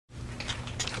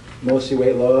mostly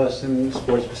weight loss and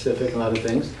sports specific, a lot of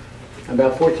things.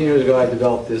 About 14 years ago, I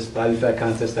developed this body fat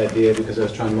contest idea because I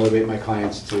was trying to motivate my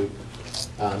clients to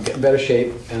get in better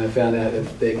shape, and I found that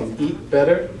if they can eat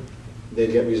better,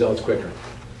 they'd get results quicker.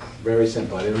 Very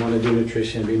simple. I didn't want to do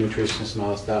nutrition, be a nutritionist and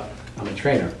all that stuff. I'm a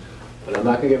trainer, but I'm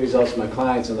not going to get results from my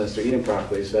clients unless they're eating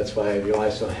properly, so that's why I rely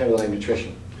so heavily on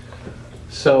nutrition.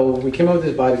 So we came up with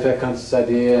this body fat contest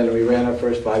idea, and we ran our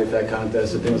first body fat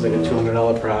contest. I think it was like a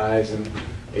 $200 prize, and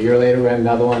a year later we ran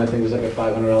another one. I think it was like a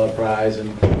 $500 prize,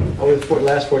 and over the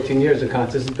last 14 years the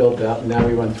contest has built out, and now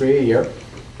we run 3 a year.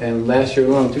 And last year,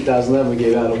 in 2011, we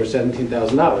gave out over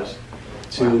 $17,000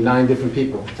 to 9 different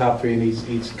people, top 3 in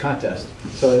each contest.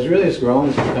 So it's really grown,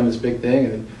 it's become this big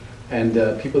thing, and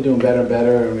people doing better and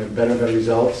better, and we have better and better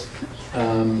results.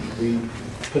 We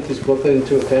put this booklet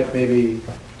into effect maybe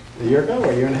a year ago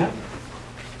or a year and a half.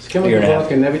 It's come with the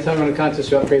book, and every time we're in a contest,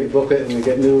 we upgrade the booklet, and we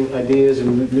get new ideas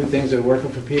and new things that are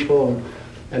working for people,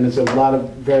 and there's a lot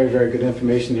of very, very good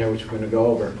information here, which we're going to go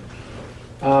over.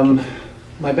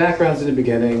 My background's in the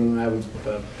beginning. I have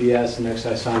a BS in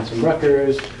exercise science from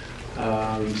Rutgers,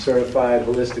 certified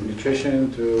holistic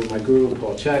nutrition through my guru,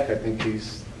 Paul Chek. I think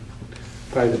he's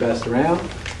probably the best around.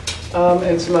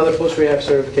 And some other post-rehab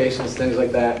certifications, things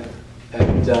like that.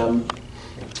 And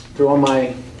through all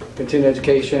my continued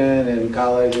education in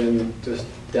college and just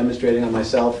demonstrating on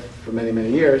myself for many,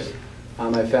 many years,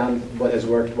 I found what has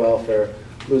worked well for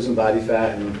losing body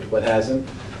fat and what hasn't.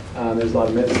 There's a lot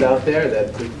of myths out there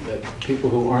that people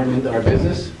who aren't into our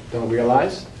business don't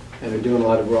realize, and they're doing a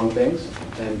lot of wrong things.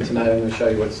 And tonight I'm going to show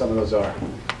you what some of those are.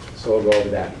 So we'll go over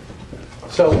that.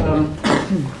 So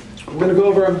we're going to go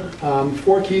over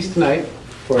 4 keys tonight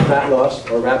for fat loss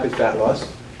or rapid fat loss.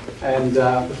 And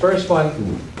the first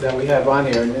one that we have on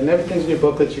here, and everything's in your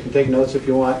booklets, you can take notes if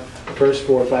you want, the first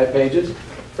 4 or 5 pages.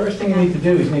 First thing you need to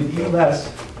do is you need to eat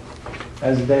less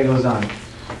as the day goes on.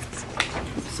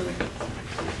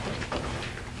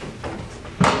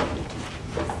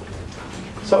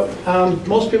 So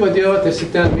most people I deal with, they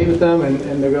sit down and meet with them,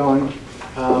 and they're going,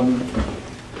 I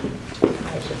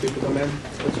have some people come in.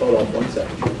 Let's hold off 1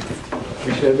 second.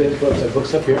 We should have been books. I have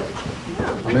books up here.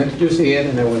 I'm going to introduce Ian,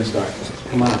 and then we're going to start.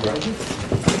 Come on up, bro.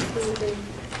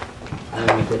 I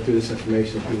don't want to go through this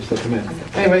information if people still come in.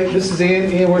 Anyway, this is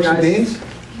Ian. Ian works for Beans.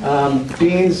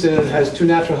 Beans has 2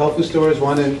 natural health food stores,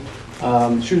 one in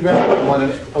Shrewsbury, one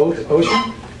in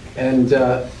Ocean. And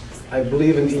I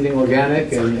believe in eating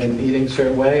organic and eating a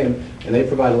certain way, and they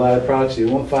provide a lot of products you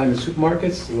won't find in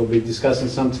supermarkets. We'll be discussing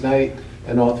some tonight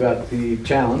and all throughout the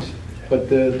challenge. But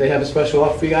they have a special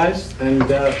offer for you guys, and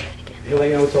he'll let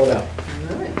you know what it's all about.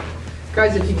 All right.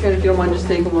 Guys, if you don't mind just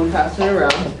taking one, passing it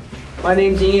around. My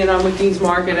name's Ian. I'm with Dean's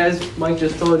Market, as Mike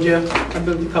just told you. I've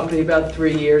been with the company about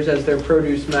 3 years as their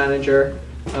produce manager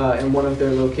in one of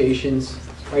their locations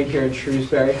right here in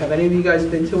Shrewsbury. Have any of you guys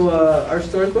been to our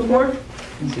stores before?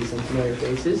 You can see some familiar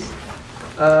faces.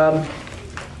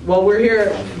 Well, we're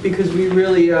here because we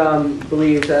really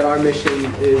believe that our mission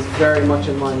is very much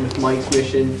in line with Mike's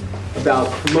mission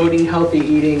about promoting healthy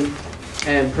eating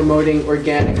and promoting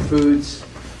organic foods.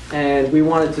 And we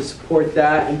wanted to support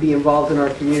that and be involved in our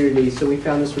community, so we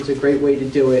found this was a great way to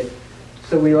do it.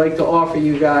 So we like to offer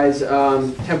you guys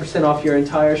 10% off your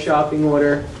entire shopping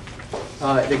order.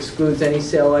 It excludes any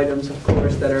sale items, of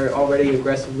course, that are already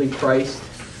aggressively priced.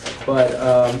 But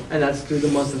and that's through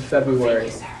the month of February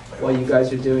while you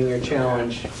guys are doing your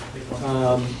challenge.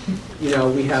 You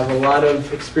know, we have a lot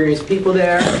of experienced people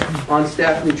there,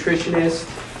 on-staff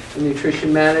nutritionists and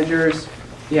nutrition managers.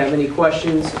 If you have any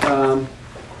questions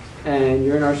and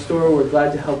you're in our store, we're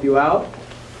glad to help you out.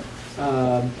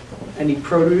 Any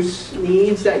produce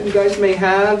needs that you guys may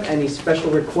have, any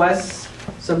special requests,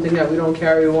 something that we don't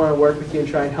carry, we want to work with you and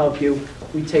try and help you.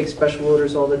 We take special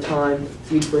orders all the time.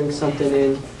 We bring something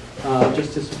in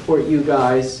just to support you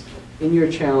guys in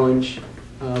your challenge.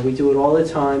 We do it all the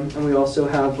time, and we also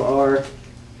have our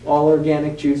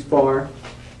all-organic juice bar.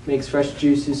 Makes fresh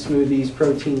juices, smoothies,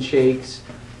 protein shakes.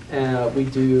 We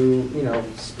do, you know,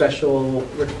 special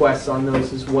requests on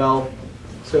those as well.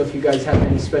 So if you guys have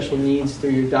any special needs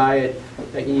through your diet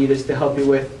that you need us to help you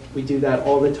with, we do that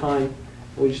all the time.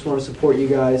 We just want to support you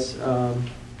guys and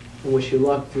wish you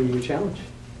luck through your challenge.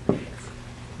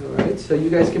 All right, so you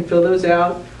guys can fill those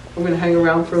out. I'm going to hang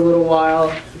around for a little while.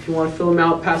 If you want to fill them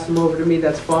out, pass them over to me,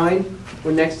 that's fine.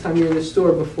 Or next time you're in the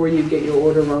store, before you get your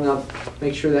order rung up,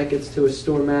 make sure that gets to a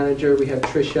store manager. We have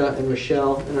Tricia and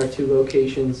Rochelle in our 2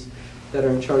 locations that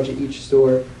are in charge of each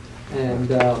store. And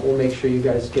we'll make sure you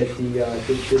guys get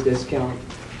the discount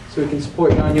so we can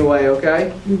support you on your way,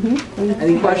 okay? Mm-hmm.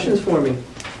 Any questions for me?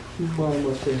 Well,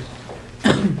 almost here.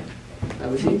 That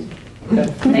was easy.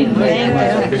 Thank you. I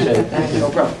appreciate it. Thank you. No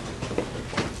problem.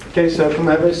 Okay, so come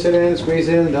over, sit in, squeeze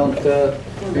in, don't be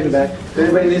in the back. If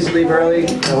anybody needs to leave early,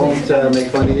 I won't make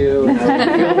fun of you. I won't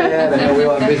feel bad. I know we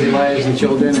all have busy lives and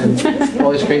children and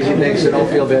all these crazy things, so don't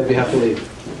feel bad if you have to leave.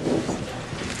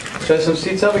 So there's some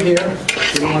seats over here.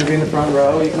 If you don't want to be in the front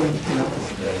row, you can, do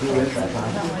this.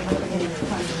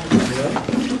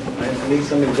 I need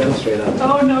somebody to demonstrate on.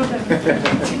 Oh, no, I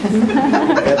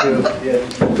have to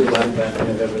do a lot of that and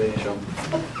have everything shown.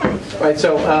 All right,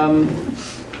 so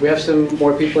we have some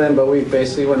more people in, but we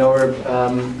basically went over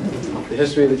the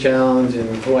history of the challenge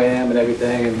and who I am and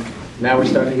everything, and now we're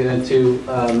starting to get into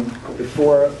the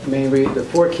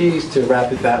four keys to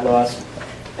rapid fat loss.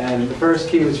 And the first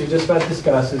key, which we just about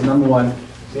discussed, is number one,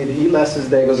 you need to eat less as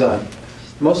the day goes on.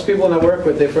 Most people when I work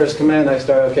with, they first come in, I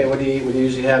start, okay, what do you eat? What do you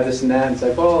usually have, this and that? And it's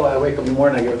like, oh, I wake up in the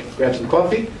morning, I grab some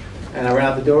coffee, and I run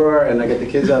out the door, and I get the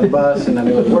kids on the bus, and I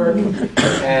go to work.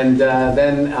 And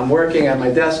then I'm working at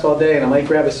my desk all day, and I might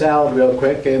grab a salad real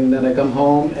quick, and then I come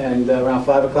home, and around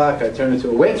 5 o'clock, I turn into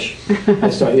a witch.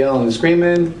 I start yelling and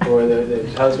screaming, or the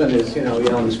husband is, yelling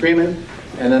and screaming.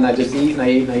 And then I just eat, and I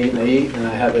eat, and I eat, and I eat, and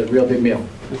I have a real big meal.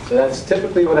 So that's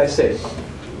typically what I say.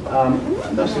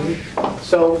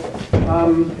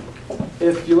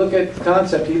 If you look at the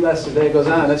concept, eat less as the day goes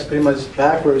on, that's pretty much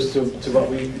backwards to what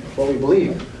we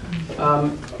believe.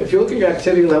 If you look at your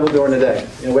activity level during the day,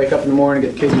 wake up in the morning,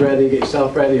 get the kids ready, get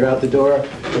yourself ready, you're out the door,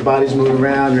 your body's moving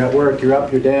around, you're at work, you're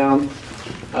up, you're down.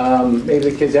 Maybe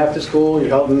the kids after school, you're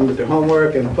helping them with their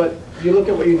homework, but you look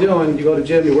at what you're doing, you go to the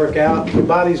gym, you work out, your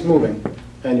body's moving,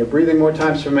 and you're breathing more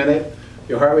times per minute,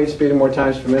 your heart rate's beating more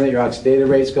times per minute, your oxidative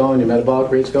rate's going, your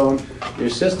metabolic rate's going, your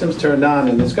system's turned on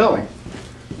and it's going.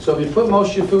 So if you put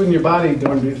most of your food in your body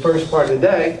during the first part of the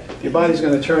day, your body's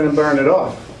going to turn and burn it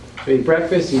off. So eat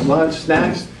breakfast, eat lunch,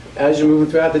 snacks. As you're moving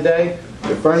throughout the day,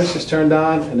 your furnace is turned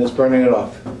on and it's burning it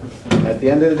off. At the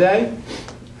end of the day,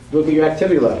 look at your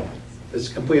activity level. It's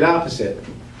the complete opposite.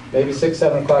 Maybe 6,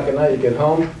 7 o'clock at night, you get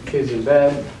home, kids in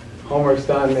bed, homework's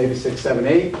done, maybe 6, 7,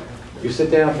 8. You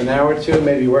sit down for an hour or two,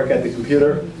 maybe you work at the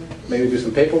computer, maybe do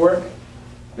some paperwork,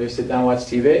 maybe sit down and watch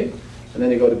TV, and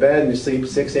then you go to bed and you sleep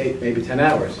 6, 8, maybe 10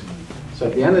 hours. So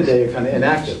at the end of the day, you're kind of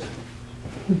inactive.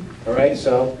 All right,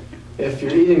 so if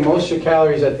you're eating most of your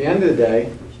calories at the end of the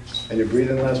day, and you're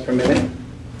breathing less per minute,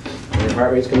 and your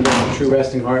heart rate's going down to true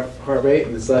resting heart rate,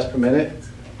 and it's less per minute,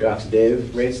 your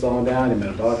oxidative rate's slowing down, your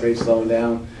metabolic rate's slowing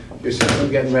down, your system's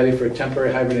getting ready for a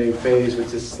temporary hibernating phase,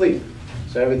 which is sleep.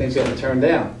 So everything's getting turned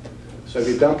down. So if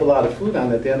you dump a lot of food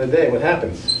on it at the end of the day, what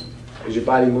happens? Is your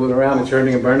body moving around and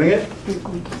turning and burning it?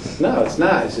 No, it's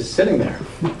not. It's just sitting there.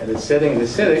 And it's sitting and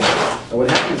it's sitting. And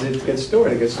what happens is it gets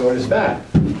stored. It gets stored as fat.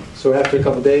 So after a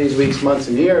couple of days, weeks, months,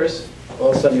 and years,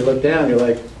 all of a sudden you look down, you're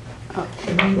like,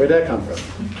 where'd that come from?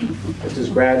 It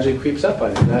just gradually creeps up on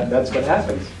you. That's what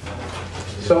happens.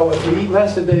 So if we eat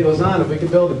less as the day goes on, if we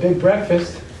could build a big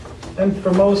breakfast, and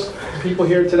for most people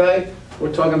here today,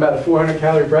 we're talking about a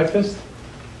 400-calorie breakfast.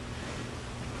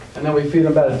 And then we feed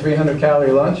them about a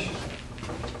 300-calorie lunch.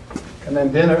 And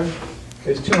then dinner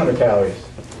is 200 calories.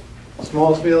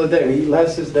 Smallest meal of the day. We eat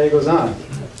less as the day goes on.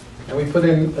 And we put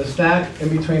in a snack in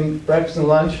between breakfast and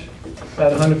lunch,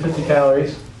 about 150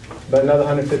 calories, about another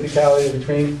 150 calories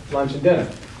between lunch and dinner.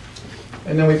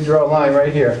 And then we draw a line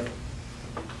right here.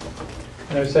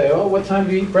 And I say, oh, what time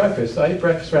do you eat breakfast? I eat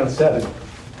breakfast around 7.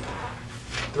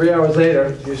 3 hours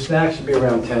later, your snack should be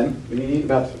around 10. We need to eat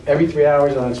about every 3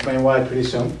 hours, and I'll explain why pretty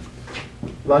soon.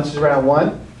 Lunch is around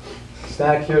 1.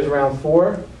 Snack here is around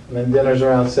 4, and then dinner's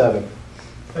around 7.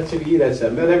 That's if you eat at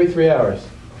 7, about every 3 hours.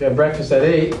 If you have breakfast at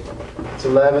 8, it's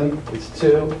 11, it's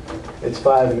 2, it's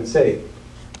 5, and it's 8.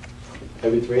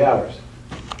 Every 3 hours.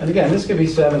 And again, this could be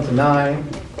 7 to 9,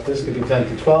 this could be 10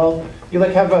 to 12. You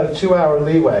have about a 2-hour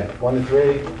leeway, 1 to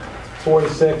 3, 4 to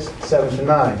 6, 7 to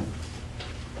 9.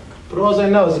 But all I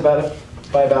know is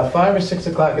by about 5 or 6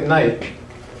 o'clock at night,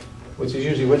 which is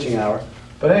usually witching hour.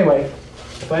 But anyway,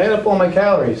 if I add up all my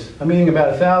calories, I'm eating about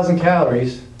 1,000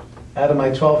 calories out of my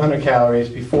 1,200 calories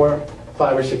before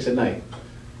 5 or 6 at night.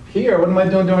 Here, what am I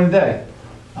doing during the day?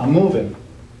 I'm moving,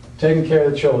 taking care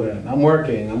of the children. I'm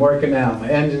working out. My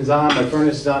engine's on, my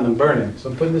furnace is on, I'm burning. So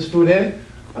I'm putting this food in,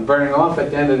 I'm burning off at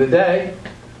the end of the day.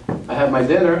 I have my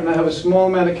dinner, and I have a small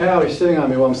amount of calories sitting on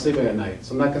me while I'm sleeping at night.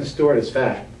 So I'm not going to store it as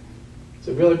fat. It's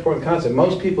a really important concept.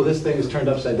 Most people, this thing is turned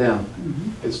upside down.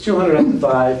 It's 200 up to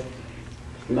 5.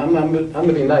 And I'm going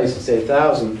to be nice and say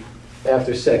 1,000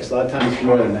 after 6. A lot of times it's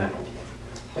more than that.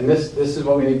 And this is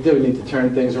what we need to do. We need to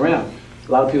turn things around.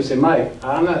 A lot of people say, Mike,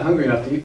 I'm not hungry enough to eat